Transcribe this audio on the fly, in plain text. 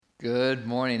Good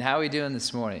morning. How are we doing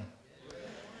this morning?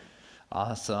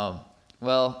 Awesome.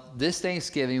 Well, this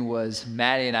Thanksgiving was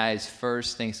Maddie and I's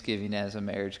first Thanksgiving as a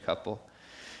marriage couple,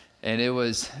 and it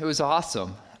was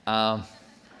awesome. Don't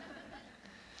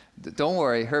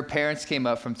worry, her parents came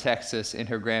up from Texas and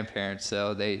her grandparents,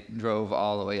 so they drove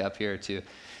all the way up here to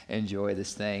enjoy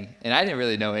this thing. And I didn't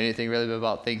really know anything really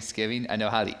about Thanksgiving. I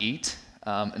know how to eat,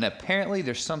 and apparently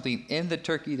there's something in the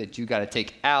turkey that you got to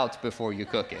take out before you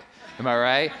cook it. Am I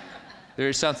right?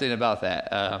 There's something about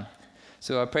that.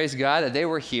 So I praise God that they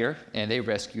were here and they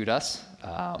rescued us.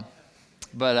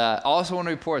 But I also want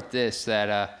to report this,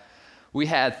 that we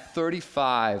had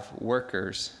 35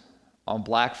 workers on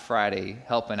Black Friday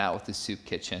helping out with the soup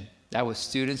kitchen. That was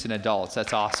students and adults.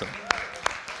 That's awesome.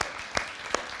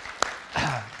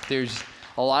 There's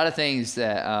a lot of things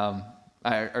that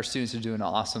our students are doing an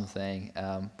awesome thing.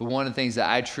 But one of the things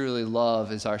that I truly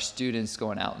love is our students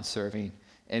going out and serving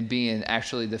and being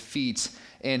actually the feet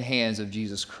and hands of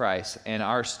Jesus Christ. And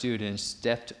our students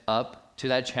stepped up to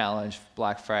that challenge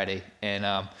Black Friday.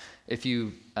 And if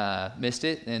you missed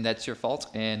it, then that's your fault,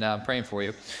 and I'm praying for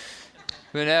you.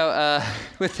 But now,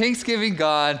 with Thanksgiving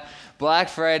gone, Black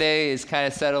Friday is kind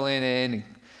of settling in.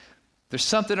 There's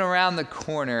something around the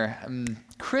corner.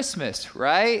 Christmas,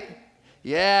 right?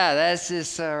 Yeah, that's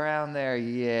just around there.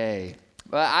 Yay.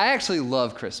 But I actually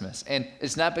love Christmas, and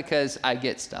it's not because I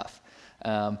get stuff.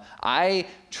 I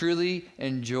truly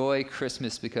enjoy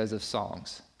Christmas because of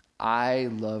songs. I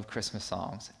love Christmas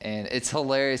songs, and it's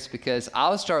hilarious because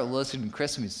I'll start listening to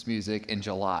Christmas music in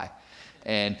July,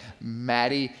 and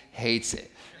Maddie hates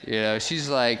it. You know, she's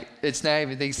like, it's not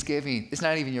even Thanksgiving. It's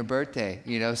not even your birthday.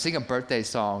 You know, sing a birthday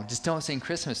song. Just don't sing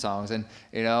Christmas songs. And,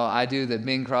 you know, I do the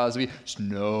Bing Crosby,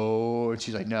 Snow, and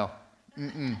she's like, no,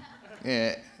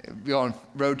 Yeah, we go on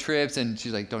road trips, and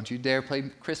she's like, don't you dare play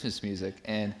Christmas music.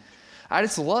 And I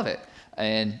just love it.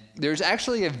 And there's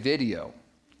actually a video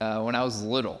when I was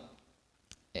little,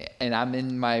 and I'm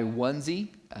in my onesie.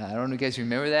 I don't know if you guys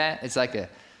remember that. It's like a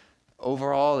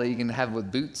overall that you can have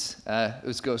with boots. It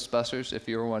was Ghostbusters, if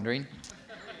you were wondering.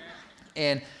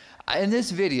 And in this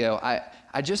video,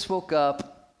 I just woke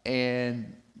up,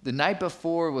 and the night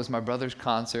before was my brother's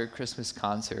concert, Christmas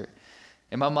concert.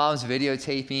 And my mom's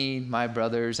videotaping my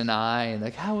brothers and I, and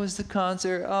like, how was the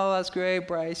concert? Oh, that's great,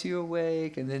 Bryce, you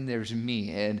awake? And then there's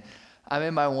me, and I'm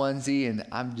in my onesie, and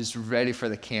I'm just ready for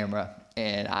the camera.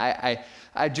 And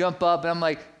I jump up, and I'm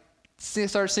like,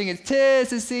 start singing,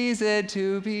 'tis the season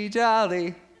to be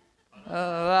jolly.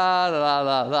 La, la,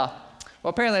 la, la. Well,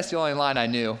 apparently that's the only line I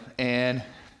knew. And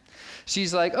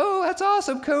she's like, oh, that's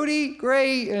awesome, Cody,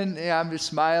 great. And I'm just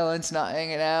smiling, not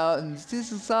hanging out, and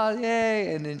this is all,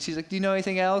 yay. And then she's like, do you know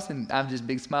anything else? And I'm just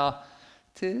big smile.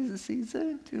 'Tis the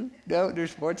season to, no,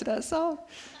 there's more to that song.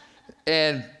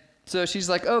 And so she's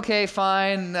like, okay,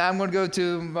 fine, I'm going to go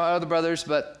to my other brothers.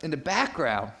 But in the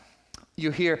background, you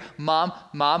hear mom,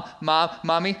 mom, mom,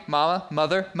 mommy, mama,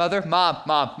 mother, mother, mom,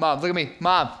 mom, mom, look at me,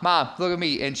 mom, look at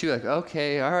me. And she's like,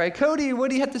 okay, all right, Cody, what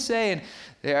do you have to say? And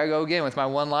there I go again with my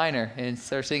one-liner and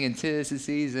start singing, 'tis the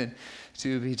season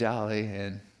to be jolly.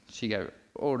 And she got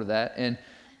old of that. And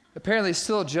apparently it's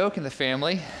still a joke in the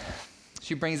family.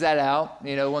 She brings that out,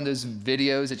 you know, one of those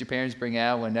videos that your parents bring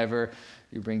out whenever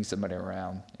you bring somebody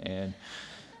around. And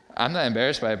I'm not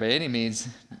embarrassed by it by any means,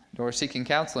 nor seeking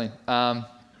counseling.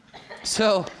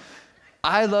 So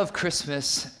I love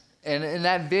Christmas, and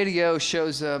that video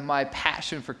shows my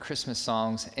passion for Christmas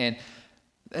songs. And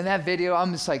in that video,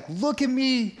 I'm just like, look at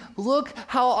me. Look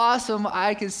how awesome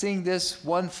I can sing this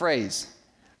one phrase.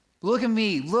 Look at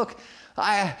me. Look,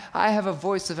 I have a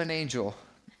voice of an angel.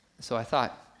 So I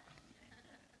thought.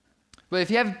 But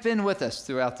if you haven't been with us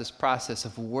throughout this process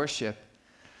of worship,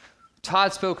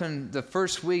 Todd spoke in the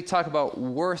first week, talk about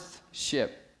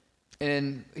worthship.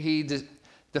 And he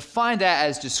defined that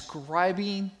as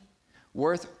describing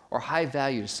worth or high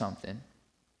value to something.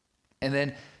 And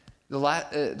then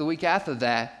the week after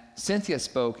that, Cynthia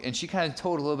spoke, and she kind of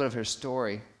told a little bit of her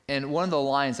story. And one of the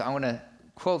lines, I want to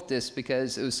quote this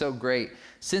because it was so great.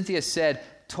 Cynthia said,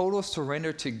 total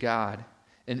surrender to God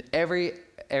in every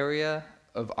area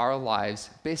of our lives,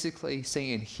 basically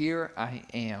saying, here I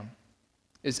am.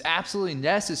 It's absolutely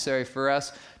necessary for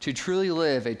us to truly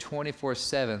live a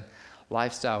 24/7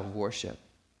 lifestyle of worship.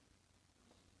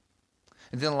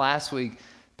 And then last week,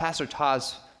 Pastor Todd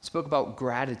spoke about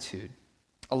gratitude.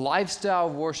 A lifestyle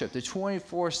of worship, the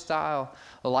 24 style,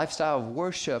 a lifestyle of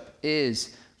worship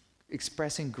is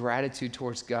expressing gratitude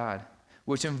towards God,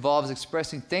 which involves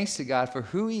expressing thanks to God for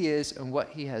who he is and what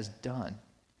he has done.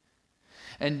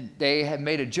 And they have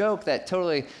made a joke that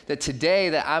today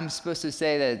that I'm supposed to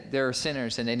say that they're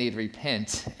sinners and they need to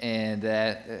repent, and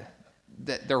that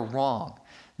that they're wrong.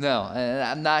 No, and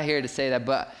I'm not here to say that,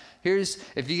 but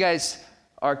if you guys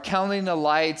are counting the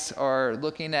lights or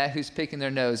looking at who's picking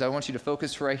their nose, I want you to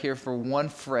focus right here for one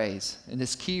phrase. And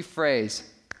this key phrase,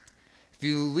 if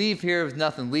you leave here with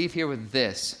nothing, leave here with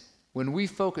this. When we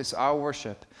focus our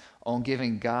worship on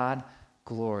giving God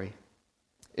glory,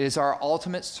 it is our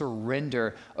ultimate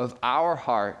surrender of our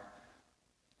heart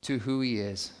to who he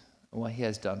is and what he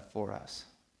has done for us.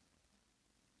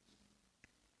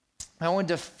 I want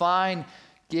to define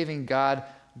giving God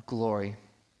glory.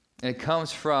 And it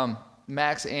comes from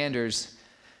Max Anders.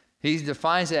 He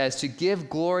defines it as to give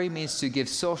glory means to give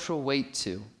social weight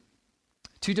to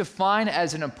define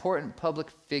as an important public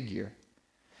figure.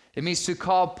 It means to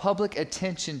call public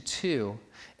attention to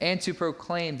and to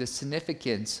proclaim the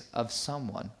significance of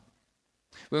someone.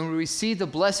 When we receive the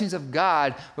blessings of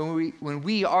God, when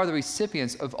we are the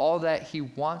recipients of all that he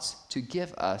wants to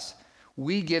give us,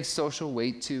 we give social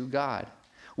weight to God.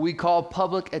 We call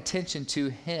public attention to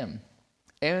him,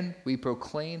 and we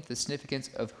proclaim the significance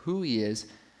of who he is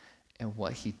and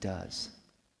what he does.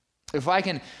 If I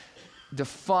can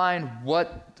define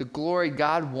what the glory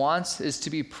God wants, is to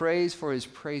be praised for his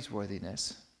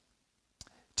praiseworthiness,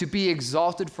 to be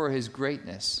exalted for his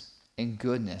greatness and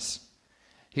goodness.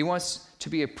 He wants to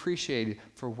be appreciated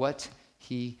for what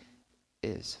he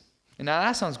is. And now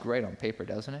that sounds great on paper,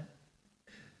 doesn't it?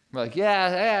 We're like,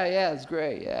 yeah, it's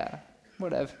great, yeah,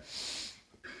 whatever.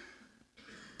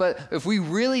 But if we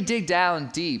really dig down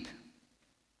deep,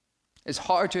 it's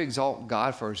hard to exalt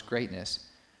God for his greatness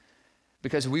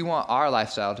because we want our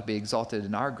lifestyle to be exalted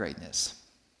in our greatness,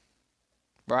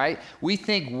 right? We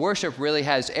think worship really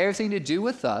has everything to do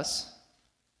with us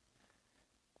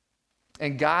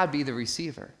and God be the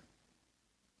receiver.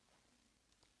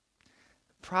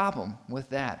 The problem with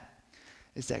that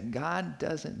is that God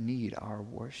doesn't need our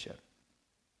worship.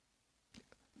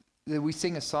 We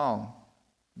sing a song,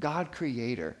 God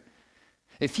Creator.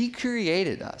 If he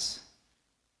created us,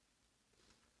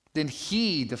 then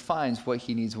he defines what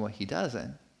he needs and what he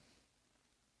doesn't.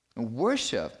 And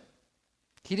worship,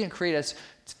 he didn't create us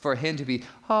for him to be,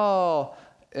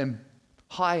 and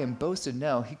high and boasted.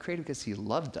 No, he created because he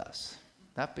loved us,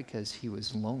 not because he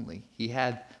was lonely. He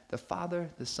had the Father,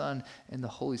 the Son, and the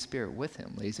Holy Spirit with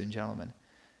him, ladies and gentlemen.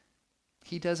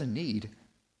 He doesn't need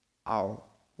our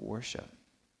worship.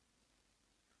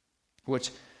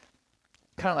 Which,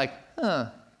 kind of like,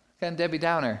 kind of Debbie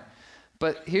Downer.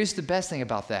 But here's the best thing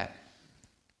about that.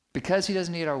 Because he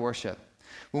doesn't need our worship,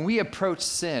 when we approach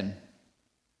sin,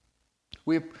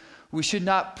 we should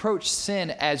not approach sin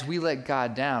as we let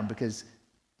God down, because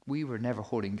we were never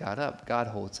holding God up. God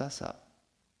holds us up.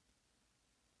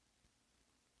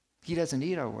 He doesn't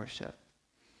need our worship.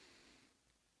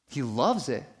 He loves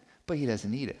it, but he doesn't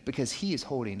need it because he is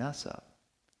holding us up,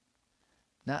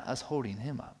 not us holding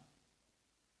him up.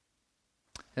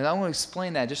 And I want to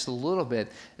explain that just a little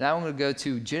bit. And I want to go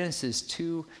to Genesis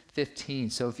 2:15.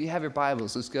 So if you have your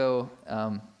Bibles, let's go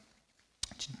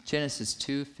Genesis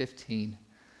 2:15.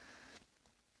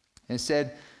 And it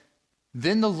said,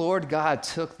 "Then the Lord God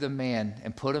took the man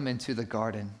and put him into the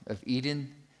garden of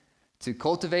Eden to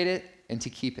cultivate it and to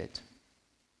keep it."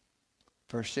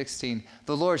 Verse 16,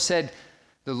 the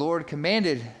Lord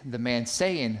commanded the man,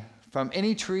 saying, "From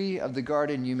any tree of the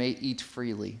garden you may eat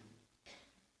freely.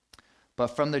 But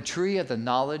from the tree of the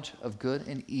knowledge of good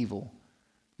and evil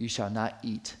you shall not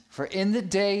eat. For in the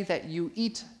day that you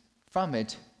eat from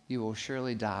it, you will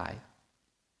surely die."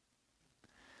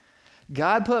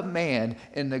 God put man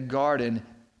in the garden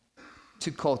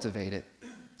to cultivate it.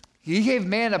 He gave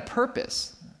man a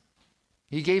purpose.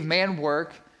 He gave man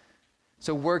work.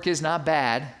 So work is not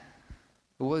bad.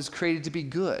 It was created to be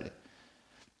good.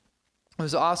 It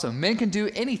was awesome. Men can do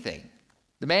anything.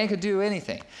 The man could do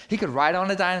anything. He could ride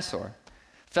on a dinosaur.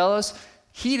 Fellas,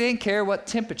 he didn't care what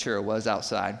temperature it was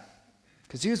outside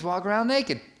because he was walking around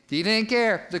naked. He didn't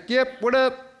care. He's like, "Yep, what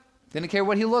up?" Didn't care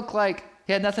what he looked like.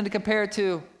 He had nothing to compare it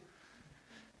to.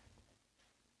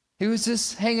 He was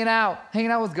just hanging out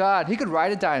with God. He could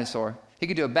ride a dinosaur. He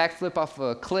could do a backflip off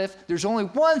a cliff. There's only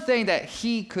one thing that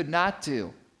he could not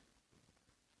do,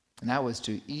 and that was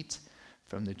to eat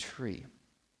from the tree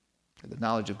of the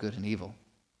knowledge of good and evil.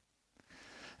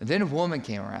 And then a woman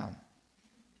came around.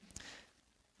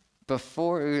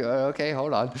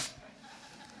 Hold on.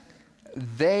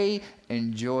 They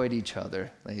enjoyed each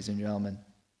other, ladies and gentlemen.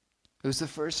 It was the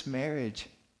first marriage.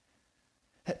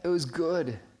 It was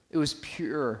good. It was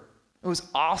pure. It was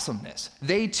awesomeness.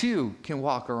 They too can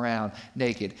walk around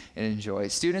naked and enjoy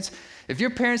it. Students, if your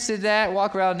parents did that,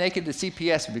 walk around naked, the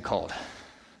CPS would be called.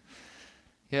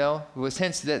 You know, it was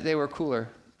hints that they were cooler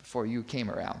before you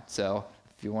came around. So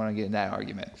if you want to get in that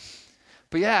argument.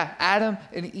 But yeah, Adam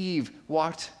and Eve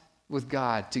walked with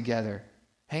God together,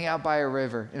 hang out by a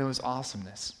river, and it was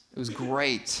awesomeness. It was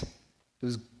great. It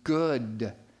was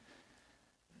good.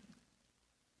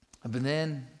 But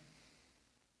then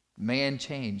man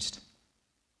changed.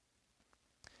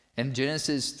 In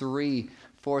Genesis 3,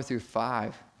 4 through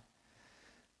 5,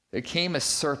 there came a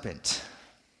serpent.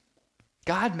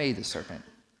 God made the serpent.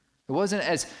 It wasn't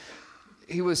as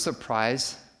he was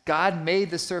surprised. God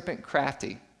made the serpent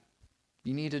crafty.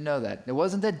 You need to know that. It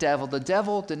wasn't the devil. The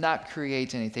devil did not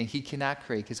create anything. He cannot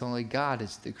create because only God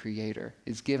is the creator.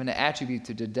 It's given an attribute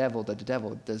to the devil that the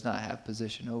devil does not have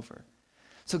position over.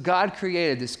 So God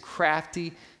created this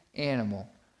crafty animal.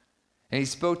 And he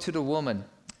spoke to the woman.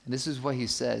 And this is what he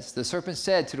says. The serpent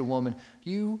said to the woman,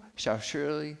 you shall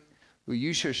surely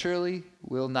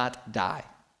will not die.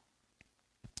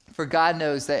 For God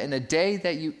knows that in the day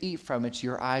that you eat from it,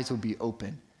 your eyes will be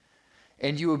open,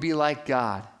 and you will be like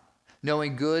God,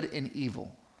 knowing good and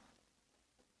evil.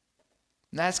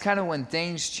 And that's kind of when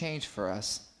things change for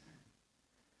us.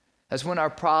 That's when our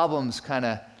problems kind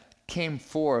of came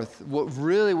forth. What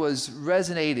really was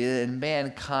resonated in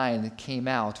mankind came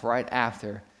out right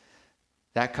after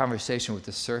that conversation with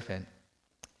the serpent.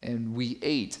 And we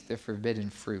ate the forbidden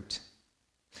fruit.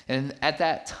 And at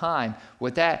that time,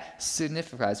 what that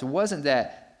signifies, it wasn't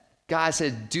that God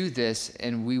said, do this,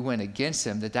 and we went against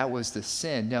him, that was the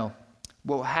sin. No,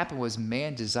 what happened was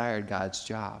man desired God's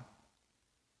job.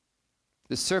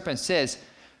 The serpent says,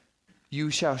 you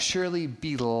shall surely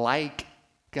be like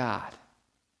God.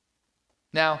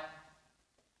 Now,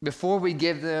 before we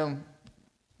give them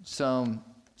some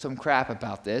crap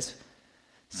about this,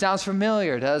 sounds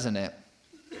familiar, doesn't it?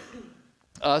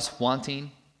 Us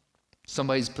wanting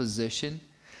somebody's position.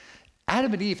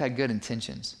 Adam and Eve had good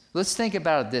intentions. Let's think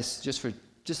about this just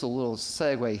a little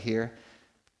segue here.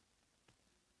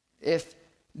 If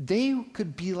they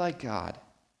could be like God,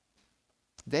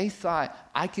 they thought,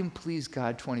 I can please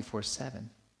God 24/7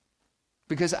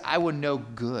 because I would know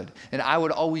good and I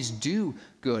would always do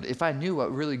good if I knew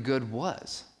what really good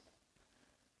was.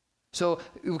 So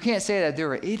we can't say that they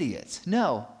were idiots.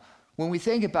 No. When we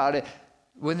think about it,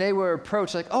 when they were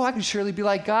approached like, oh, I can surely be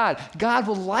like God. God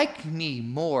will like me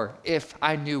more if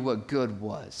I knew what good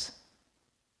was.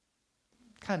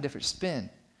 Kind of different spin.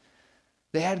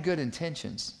 They had good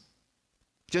intentions.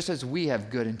 Just as we have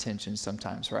good intentions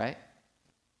sometimes, right?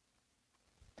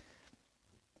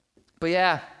 But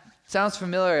yeah, sounds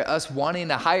familiar. Us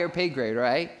wanting a higher pay grade,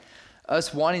 right?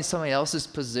 Us wanting somebody else's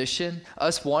position.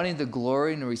 Us wanting the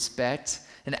glory and respect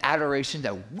and adoration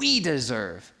that we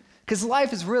deserve. Because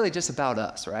life is really just about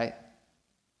us, right?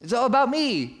 It's all about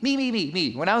me.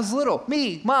 Me. When I was little,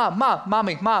 me,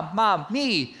 mommy, mom,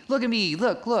 me. Look at me,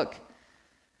 look.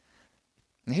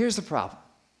 And here's the problem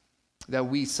that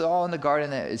we saw in the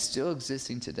garden that is still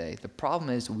existing today. The problem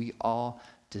is we all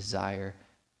desire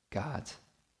God's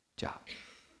job.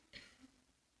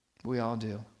 We all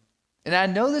do. And I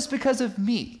know this because of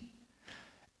me.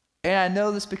 And I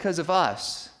know this because of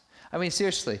us. I mean,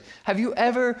 seriously, have you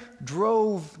ever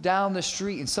drove down the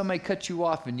street and somebody cut you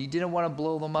off and you didn't want to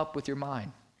blow them up with your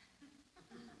mind?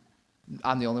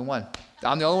 I'm the only one.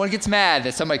 I'm the only one who gets mad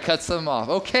that somebody cuts them off.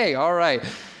 Okay, all right.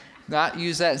 Not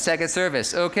use that in second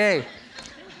service. Okay.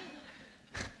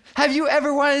 Have you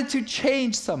ever wanted to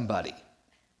change somebody?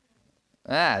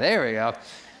 There we go.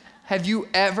 Have you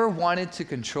ever wanted to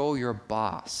control your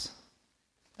boss?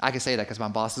 I can say that because my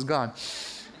boss is gone.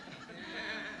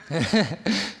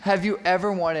 Have you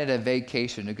ever wanted a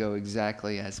vacation to go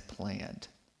exactly as planned?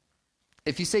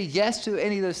 If you say yes to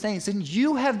any of those things, then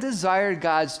you have desired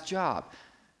God's job.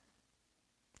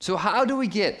 So how do we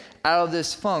get out of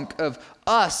this funk of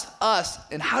us,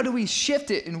 and how do we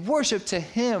shift it and worship to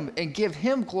him and give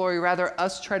him glory, rather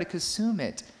us try to consume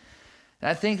it? And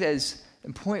I think that is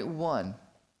in point 1,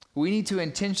 we need to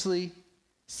intentionally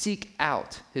seek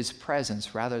out his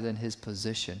presence rather than his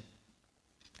position.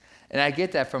 And I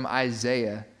get that from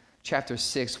Isaiah chapter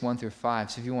 6, 1 through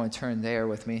 5. So if you want to turn there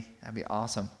with me, that'd be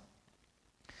awesome.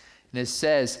 And it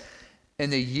says, in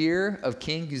the year of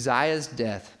King Uzziah's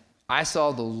death, I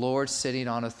saw the Lord sitting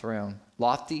on a throne,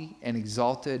 lofty and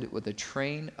exalted, with a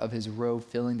train of his robe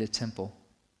filling the temple.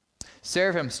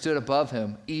 Seraphim stood above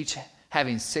him, each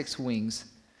having 6 wings.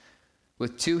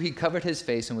 With 2 he covered his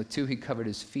face, and with 2 he covered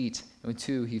his feet, and with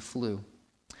 2 he flew.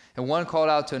 And one called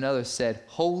out to another, said,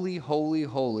 Holy, holy,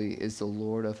 holy is the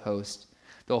Lord of hosts.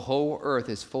 The whole earth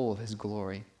is full of his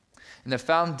glory. And the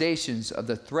foundations of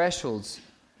the thresholds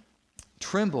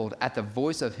trembled at the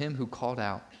voice of him who called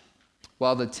out,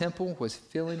 while the temple was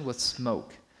filling with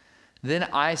smoke. Then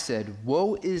I said,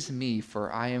 Woe is me,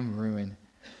 for I am ruined,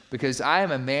 because I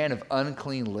am a man of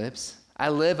unclean lips. I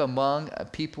live among a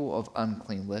people of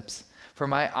unclean lips, for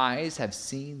my eyes have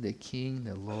seen the King,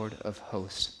 the Lord of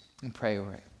hosts. And pray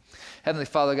over it. Heavenly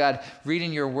Father, God,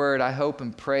 reading your word, I hope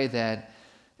and pray that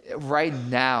right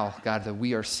now, God, that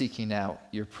we are seeking out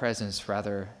your presence,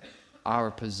 rather our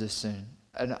position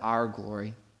and our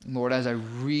glory. Lord, as I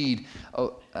read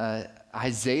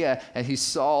Isaiah and he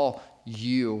saw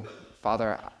you,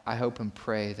 Father, I hope and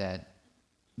pray that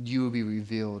you will be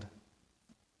revealed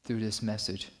through this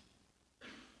message.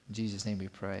 In Jesus' name we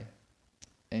pray.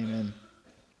 Amen.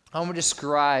 I'm going to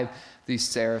describe these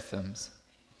seraphims,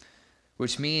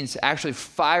 which means actually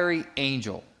fiery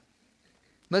angel.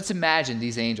 Let's imagine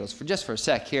these angels for just a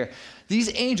sec here.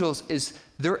 These angels,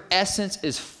 their essence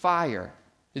is fire.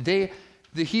 The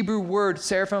Hebrew word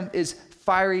seraphim is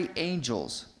fiery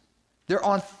angels. They're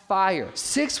on fire.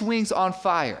 6 wings on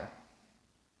fire.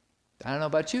 I don't know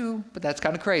about you, but that's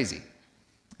kind of crazy.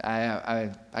 I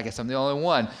guess I'm the only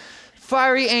one.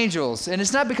 Fiery angels. And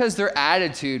it's not because their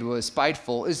attitude was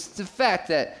spiteful. It's the fact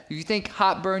that if you think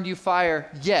hot burned you fire,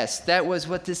 yes, that was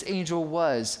what this angel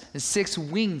was. The 6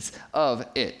 wings of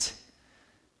it.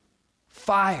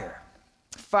 Fire.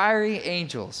 Fiery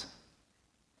angels.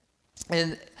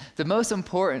 And the most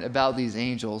important about these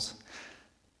angels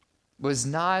was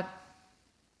not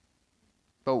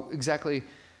exactly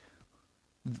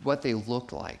what they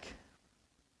looked like.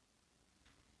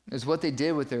 It was what they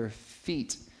did with their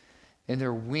feet and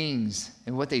their wings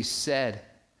and what they said.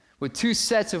 With 2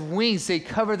 sets of wings, they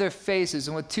covered their faces,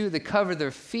 and with 2, they covered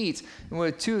their feet, and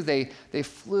with 2, they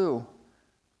flew.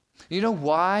 You know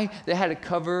why they had to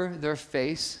cover their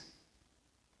face?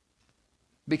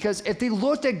 Because if they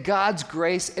looked at God's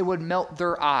grace, it would melt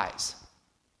their eyes.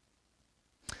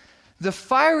 The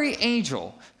fiery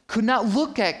angel could not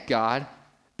look at God,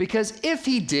 because if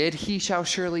he did, he shall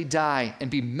surely die and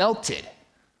be melted.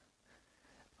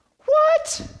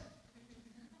 What?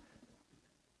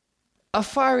 A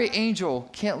fiery angel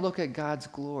can't look at God's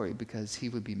glory because he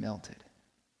would be melted.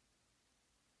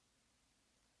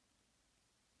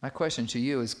 My question to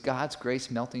you is God's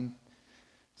grace melting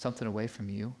something away from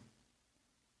you?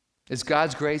 Is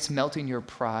God's grace melting your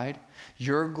pride,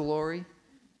 your glory?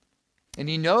 And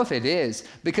you know if it is,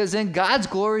 because then God's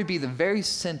glory be the very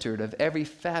center of every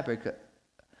fabric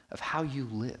of how you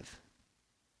live.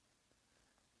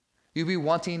 You'll be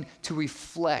wanting to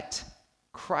reflect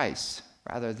Christ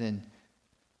rather than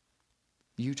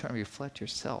you trying to reflect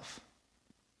yourself.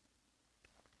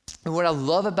 And what I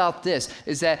love about this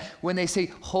is that when they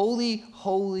say holy,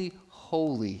 holy,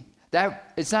 holy,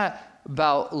 that it's not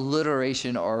about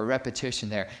alliteration or repetition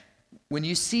there. When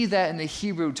you see that in the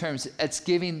Hebrew terms, it's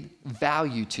giving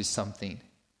value to something.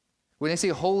 When they say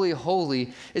holy,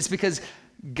 holy, it's because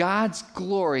God's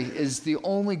glory is the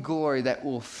only glory that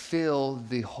will fill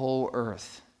the whole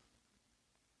earth.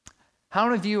 How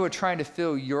many of you are trying to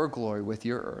fill your glory with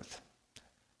your earth?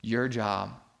 Your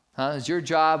job. Is your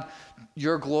job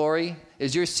your glory?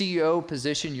 Is your CEO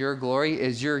position your glory?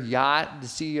 Is your yacht the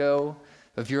CEO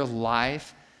of your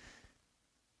life?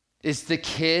 Is the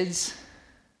kids?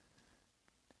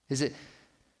 Is it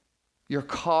your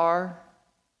car?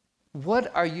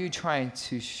 What are you trying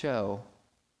to show?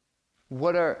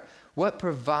 What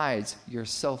provides your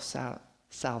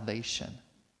self-salvation?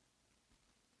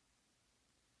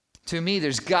 To me,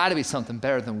 there's got to be something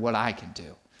better than what I can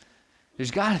do. There's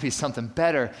got to be something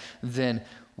better than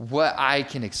what I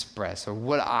can express or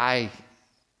what I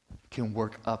can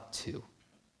work up to.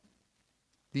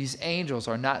 These angels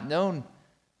are not known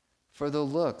for their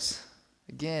looks.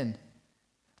 Again,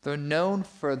 they're known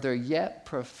for their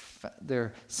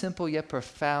simple yet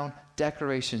profound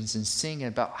declarations and singing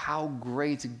about how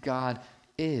great God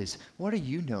is. What are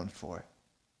you known for?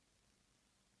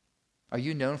 Are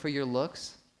you known for your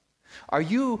looks? Are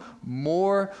you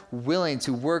more willing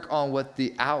to work on what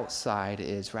the outside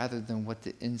is rather than what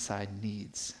the inside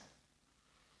needs?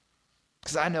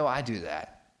 Because I know I do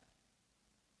that.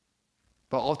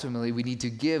 But ultimately, we need to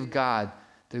give God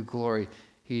the glory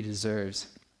he deserves.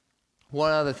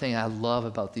 One other thing I love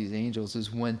about these angels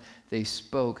is when they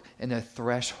spoke and the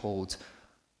thresholds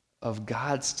of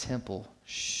God's temple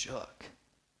shook.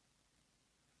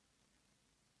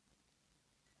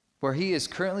 Where he is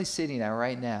currently sitting at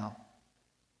right now,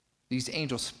 these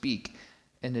angels speak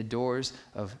and the doors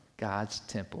of God's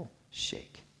temple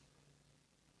shake.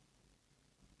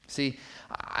 See,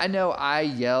 I know I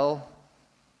yell.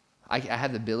 I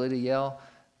have the ability to yell.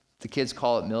 The kids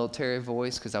call it military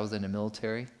voice because I was in the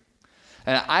military.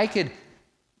 And I could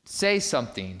say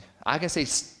something. I can say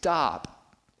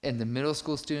stop, and the middle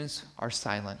school students are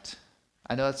silent.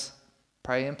 I know it's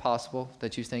probably impossible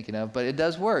that you're thinking of, but it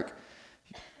does work.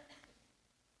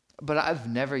 But I've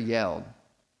never yelled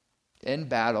in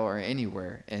battle or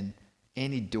anywhere, and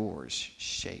any doors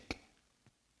shake.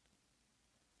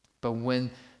 But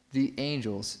when the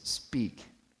angels speak,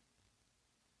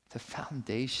 the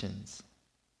foundations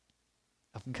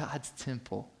of God's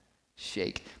temple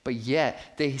shake. But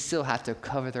yet, they still have to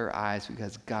cover their eyes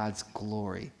because God's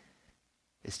glory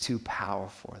is too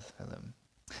powerful for them.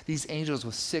 These angels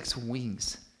with 6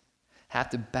 wings have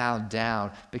to bow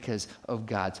down because of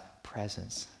God's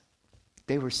presence.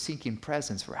 They were seeking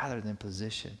presence rather than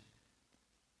position.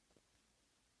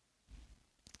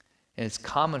 And it's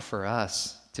common for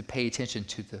us to pay attention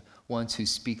to the ones who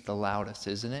speak the loudest,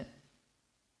 isn't it?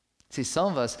 See,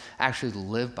 some of us actually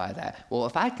live by that. Well,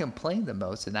 if I complain the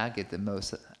most, then I get the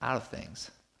most out of things,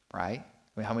 right?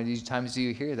 I mean, how many times do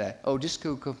you hear that? Oh, just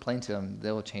go complain to them.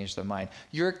 They'll change their mind.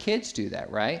 Your kids do that,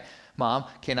 right? Mom,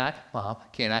 can I? Mom,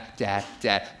 can I? Dad,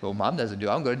 dad. Well, mom doesn't do it.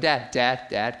 I'm going to dad, dad,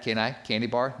 dad. Can I? Candy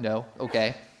bar? No.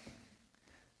 Okay.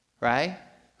 Right?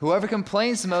 Whoever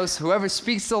complains the most, whoever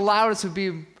speaks the loudest would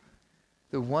be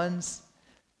the ones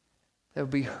that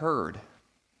would be heard.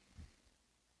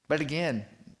 But again,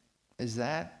 is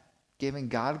that giving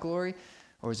God glory,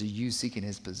 or is it you seeking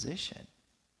his position?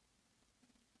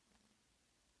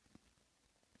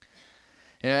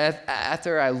 And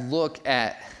after I look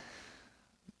at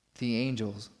the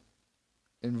angels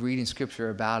and reading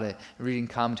scripture about it, reading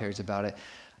commentaries about it,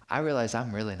 I realize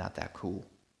I'm really not that cool.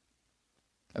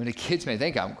 I mean, the kids may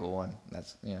think I'm cool, and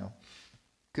that's,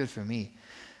 good for me.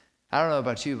 I don't know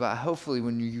about you, but hopefully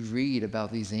when you read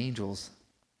about these angels,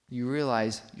 you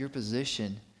realize your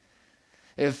position.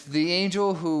 If the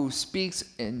angel who speaks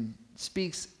and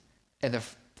the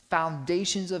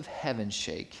foundations of heaven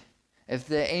shake, if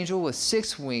the angel with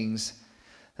 6 wings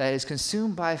that is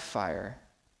consumed by fire,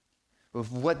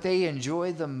 if what they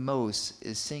enjoy the most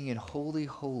is singing, "Holy,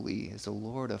 holy is the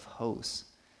Lord of hosts,"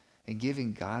 and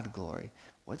giving God glory,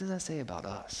 what does that say about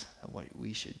us and what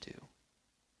we should do?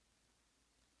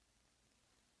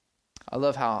 I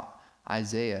love how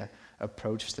Isaiah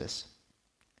approached this.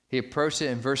 He approached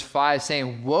it in verse 5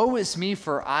 saying, "Woe is me,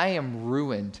 for I am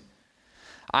ruined.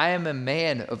 I am a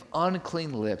man of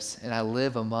unclean lips, and I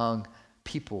live among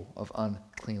people of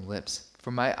unclean lips.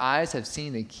 For my eyes have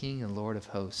seen the King and Lord of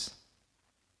hosts."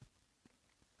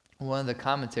 One of the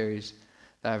commentaries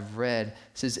that I've read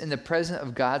says, in the presence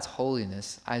of God's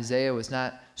holiness, Isaiah was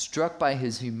not struck by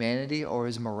his humanity or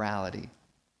his morality,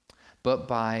 but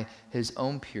by his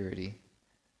own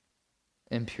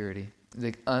impurity,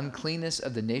 the uncleanness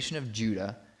of the nation of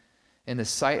Judah, in the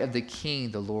sight of the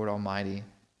King, the Lord Almighty.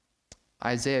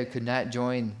 Isaiah could not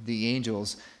join the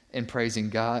angels in praising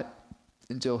God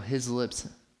until his lips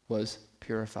was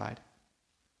purified.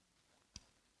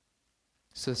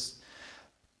 So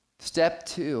step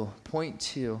 2, point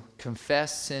 2,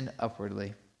 confess sin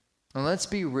upwardly. And let's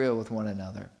be real with one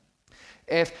another.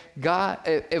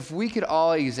 If we could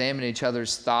all examine each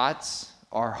other's thoughts,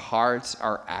 our hearts,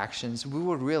 our actions, we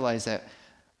would realize that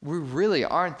we really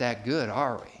aren't that good,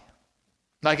 are we?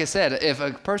 Like I said, if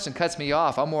a person cuts me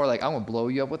off, I'm more like, I'm going to blow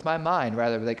you up with my mind,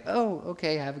 rather than like, oh,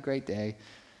 okay, have a great day.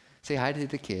 Say hi to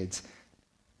the kids.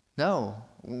 No,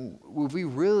 if we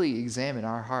really examine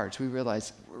our hearts, we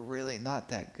realize we're really not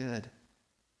that good.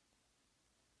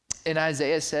 And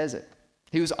Isaiah says it.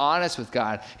 He was honest with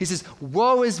God. He says,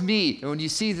 "Woe is me." And when you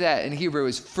see that in Hebrew,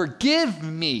 it's "forgive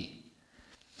me,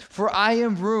 for I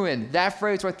am ruined." That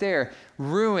phrase right there,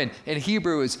 ruin, in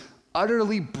Hebrew is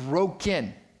utterly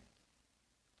broken.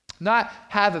 Not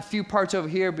have a few parts over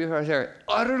here, be right there.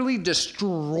 Utterly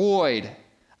destroyed.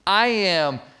 I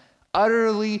am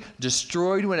utterly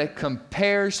destroyed when it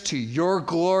compares to your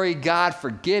glory. God,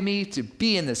 forgive me to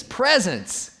be in this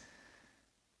presence.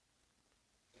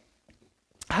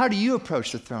 How do you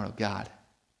approach the throne of God?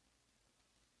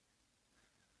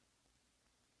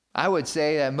 I would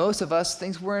say that most of us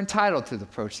think we're entitled to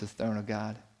approach the throne of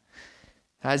God.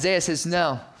 Isaiah says,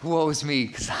 no, woe is me,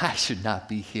 because I should not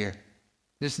be here.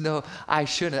 There's no, I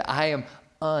shouldn't. I am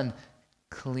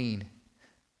unclean.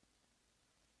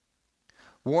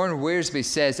 Warren Wiersbe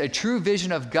says, a true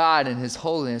vision of God and his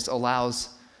holiness allows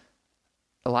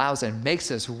and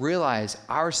makes us realize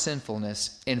our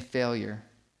sinfulness and failure.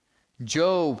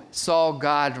 Job saw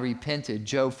God and repented,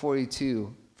 Job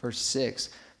 42, verse 6.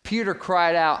 Peter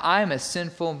cried out, "I am a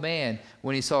sinful man,"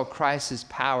 when he saw Christ's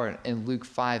power in Luke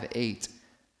 5:8.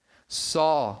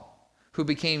 Saul, who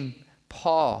became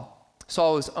Paul,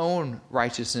 saw his own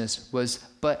righteousness was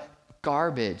but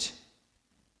garbage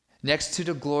next to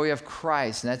the glory of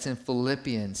Christ, and that's in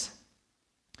Philippians.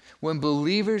 When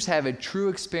believers have a true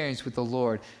experience with the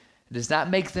Lord, it does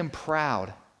not make them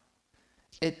proud.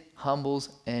 It humbles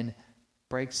and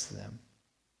breaks them.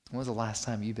 When was the last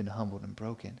time you've been humbled and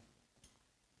broken?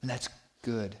 And that's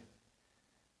good.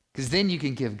 Because then you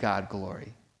can give God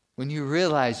glory. When you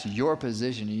realize your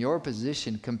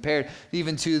position compared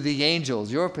even to the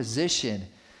angels, your position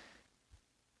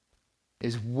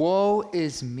is, woe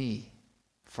is me,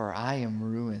 for I am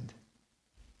ruined.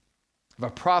 If a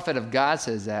prophet of God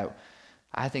says that,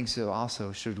 I think so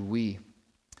also should we.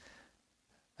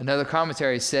 Another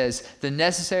commentary says, the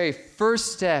necessary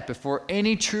first step before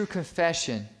any true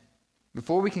confession,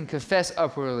 before we can confess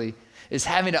upwardly, is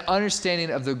having an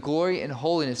understanding of the glory and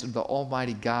holiness of the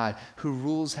Almighty God who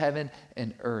rules heaven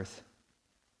and earth.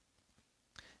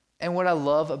 And what I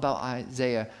love about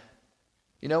Isaiah,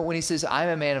 when he says, I'm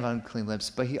a man of unclean lips,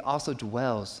 but he also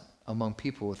dwells among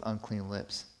people with unclean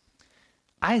lips.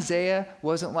 Isaiah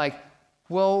wasn't like,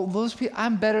 well, those people,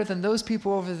 I'm better than those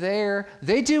people over there.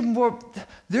 They do more,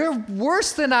 they're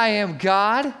worse than I am,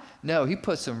 God. No, he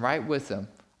puts them right with them.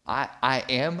 I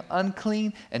am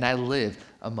unclean, and I live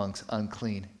amongst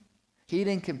unclean. He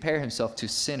didn't compare himself to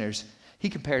sinners. He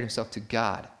compared himself to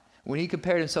God. When he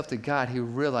compared himself to God, he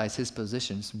realized his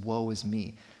positions, woe is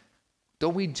me.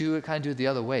 Don't we do it the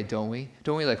other way, don't we?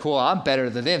 Don't we like, well, I'm better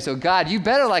than them, so God, you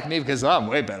better like me because I'm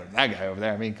way better than that guy over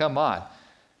there. I mean, come on.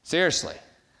 Seriously.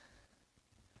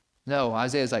 No,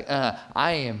 Isaiah's like,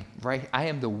 I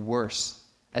am the worst.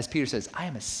 As Peter says, I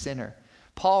am a sinner.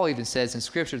 Paul even says in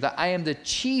Scripture that I am the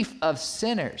chief of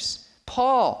sinners.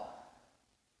 Paul,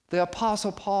 the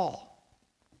Apostle Paul.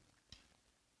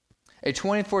 A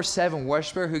 24/7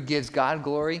 worshiper who gives God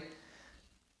glory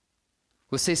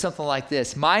will say something like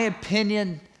this: my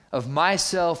opinion of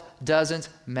myself doesn't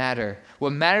matter.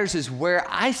 What matters is where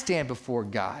I stand before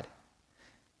God.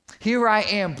 Here I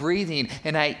am breathing,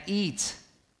 and I eat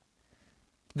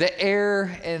the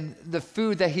air and the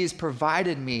food that He has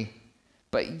provided me,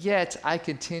 but yet I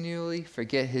continually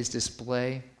forget His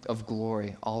display of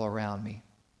glory all around me.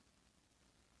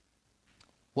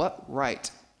 What right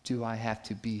do I have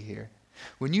to be here?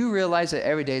 When you realize that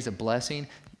every day is a blessing,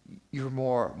 you're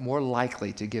more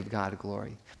likely to give God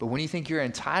glory. But when you think you're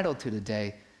entitled to the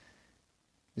day,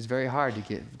 it's very hard to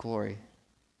give glory.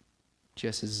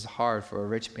 Just as it's hard for a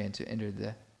rich man to enter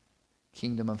the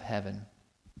kingdom of heaven.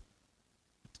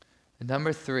 And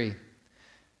number 3,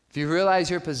 if you realize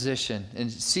your position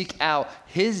and seek out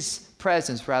His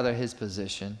presence, rather His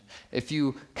position, if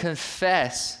you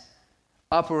confess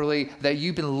upwardly that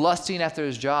you've been lusting after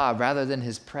His job rather than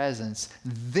His presence,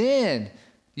 then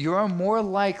you are more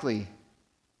likely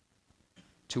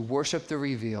to worship the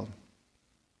revealed.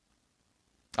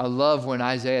 I love when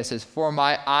Isaiah says, for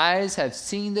my eyes have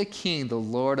seen the King, the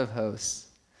Lord of hosts.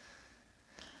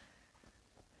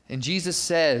 And Jesus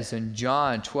says in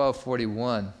John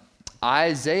 12:41,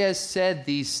 Isaiah said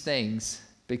these things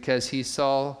because he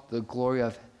saw the glory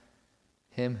of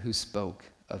Him who spoke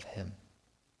of Him.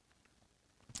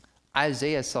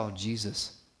 Isaiah saw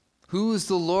Jesus. Who is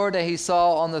the Lord that he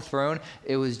saw on the throne?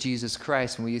 It was Jesus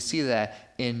Christ. And we see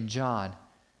that in John.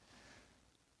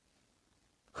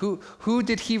 Who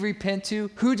did he repent to?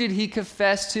 Who did he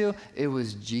confess to? It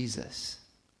was Jesus.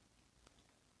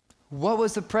 What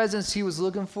was the presence he was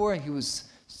looking for? He was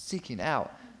seeking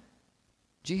out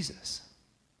Jesus.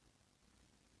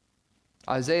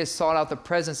 Isaiah sought out the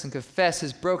presence and confessed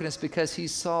his brokenness because he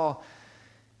saw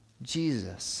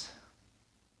Jesus.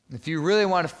 If you really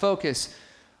want to focus,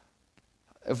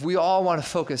 if we all want to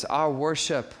focus our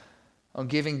worship on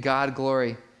giving God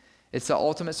glory, it's the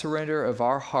ultimate surrender of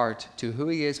our heart to who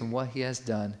He is and what He has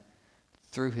done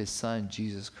through His Son,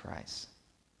 Jesus Christ.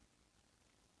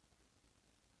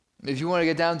 If you want to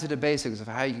get down to the basics of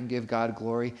how you can give God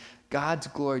glory, God's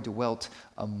glory dwelt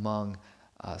among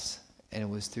us, and it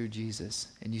was through Jesus.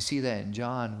 And you see that in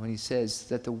John when he says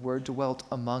that the Word dwelt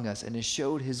among us, and it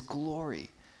showed His glory,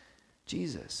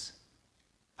 Jesus.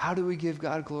 How do we give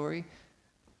God glory?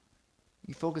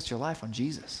 You focus your life on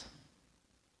Jesus.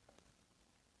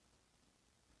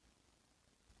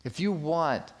 If you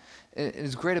want, and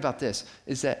it's great about this,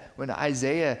 is that when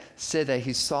Isaiah said that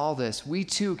he saw this, we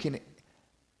too can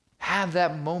have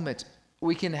that moment.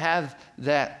 We can have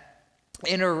that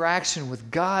interaction with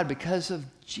God because of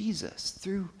Jesus.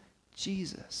 Through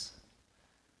Jesus,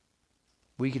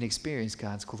 we can experience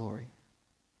God's glory.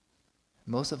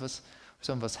 Most of us,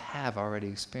 some of us have already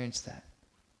experienced that.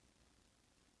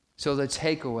 So the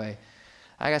takeaway,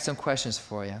 I got some questions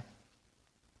for you.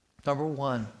 Number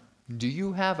 1, do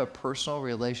you have a personal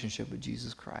relationship with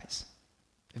Jesus Christ?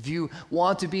 If you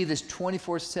want to be this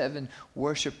 24/7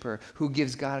 worshiper who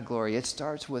gives God glory, it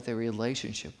starts with a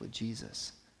relationship with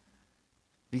Jesus.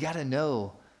 You got to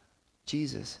know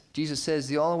Jesus. Jesus says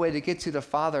the only way to get to the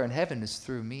Father in heaven is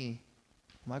through me.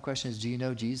 My question is, do you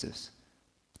know Jesus?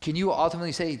 Can you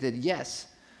ultimately say that, yes,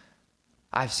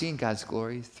 I've seen God's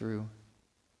glory through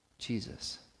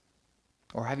Jesus?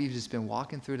 Or have you just been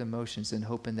walking through the motions and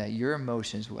hoping that your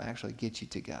emotions will actually get you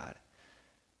to God?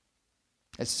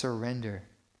 It's surrender.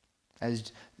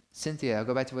 As Cynthia, I'll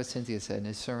go back to what Cynthia said,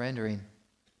 it's surrendering.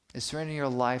 It's surrendering your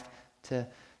life to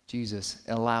Jesus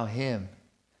and allow him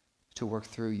to work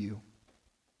through you.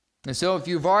 And so if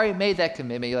you've already made that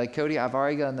commitment, you're like, Cody, I've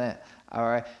already done that. All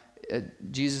right,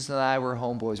 Jesus and I were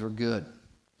homeboys, we're good.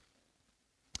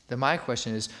 Then my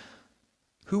question is,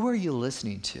 who are you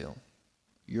listening to?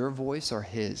 Your voice or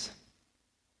his?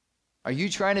 Are you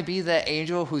trying to be the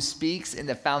angel who speaks and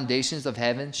the foundations of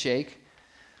heaven shake?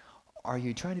 Are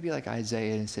you trying to be like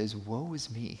Isaiah and says, woe is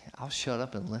me, I'll shut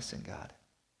up and listen, God?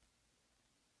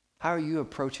 How are you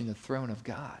approaching the throne of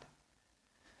God?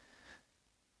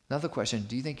 Another question,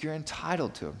 do you think you're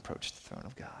entitled to approach the throne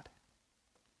of God?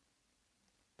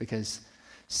 Because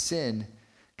sin,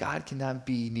 God cannot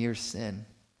be near sin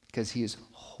because he is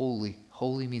holy.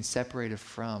 Holy means separated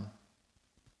from.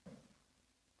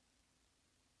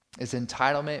 Is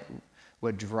entitlement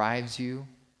what drives you?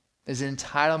 Is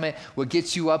entitlement what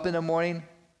gets you up in the morning?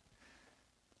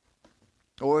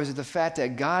 Or is it the fact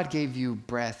that God gave you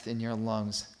breath in your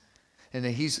lungs and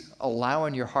that he's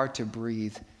allowing your heart to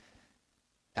breathe?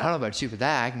 I don't know about you, but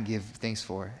that I can give thanks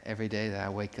for every day that I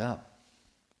wake up.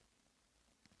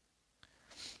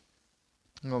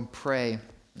 I'm going to pray,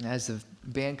 and as the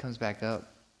band comes back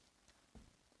up,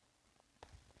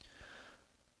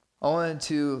 I wanted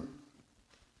to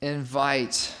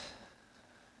invite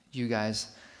you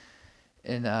guys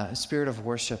in a spirit of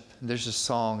worship. There's a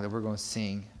song that we're going to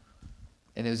sing,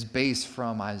 and it was based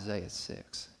from Isaiah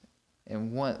 6.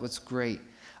 And what's great,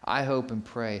 I hope and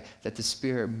pray that the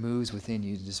Spirit moves within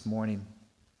you this morning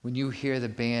when you hear the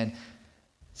band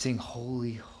sing,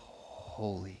 Holy,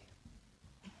 Holy.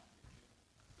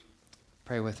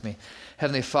 Pray with me.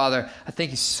 Heavenly Father, I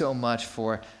thank you so much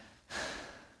for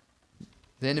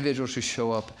the individuals who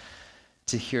show up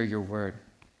to hear your word,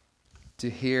 to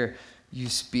hear you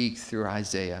speak through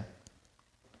Isaiah,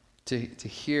 to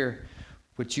hear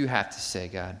what you have to say,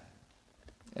 God.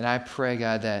 And I pray,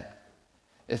 God, that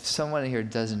if someone here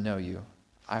doesn't know you,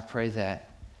 I pray that,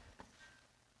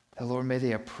 Lord, may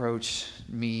they approach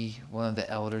me, one of the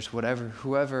elders,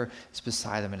 whoever is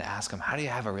beside them, and ask them, how do you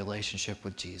have a relationship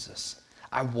with Jesus?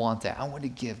 I want that. I want to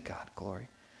give God glory.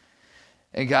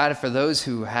 And God, for those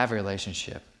who have a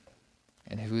relationship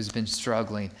and who's been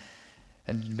struggling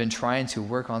and been trying to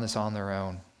work on this on their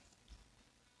own,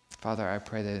 Father, I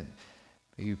pray that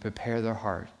you prepare their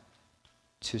heart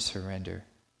to surrender,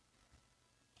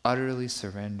 utterly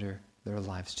surrender their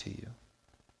lives to you.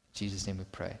 In Jesus' name we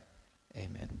pray.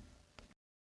 Amen.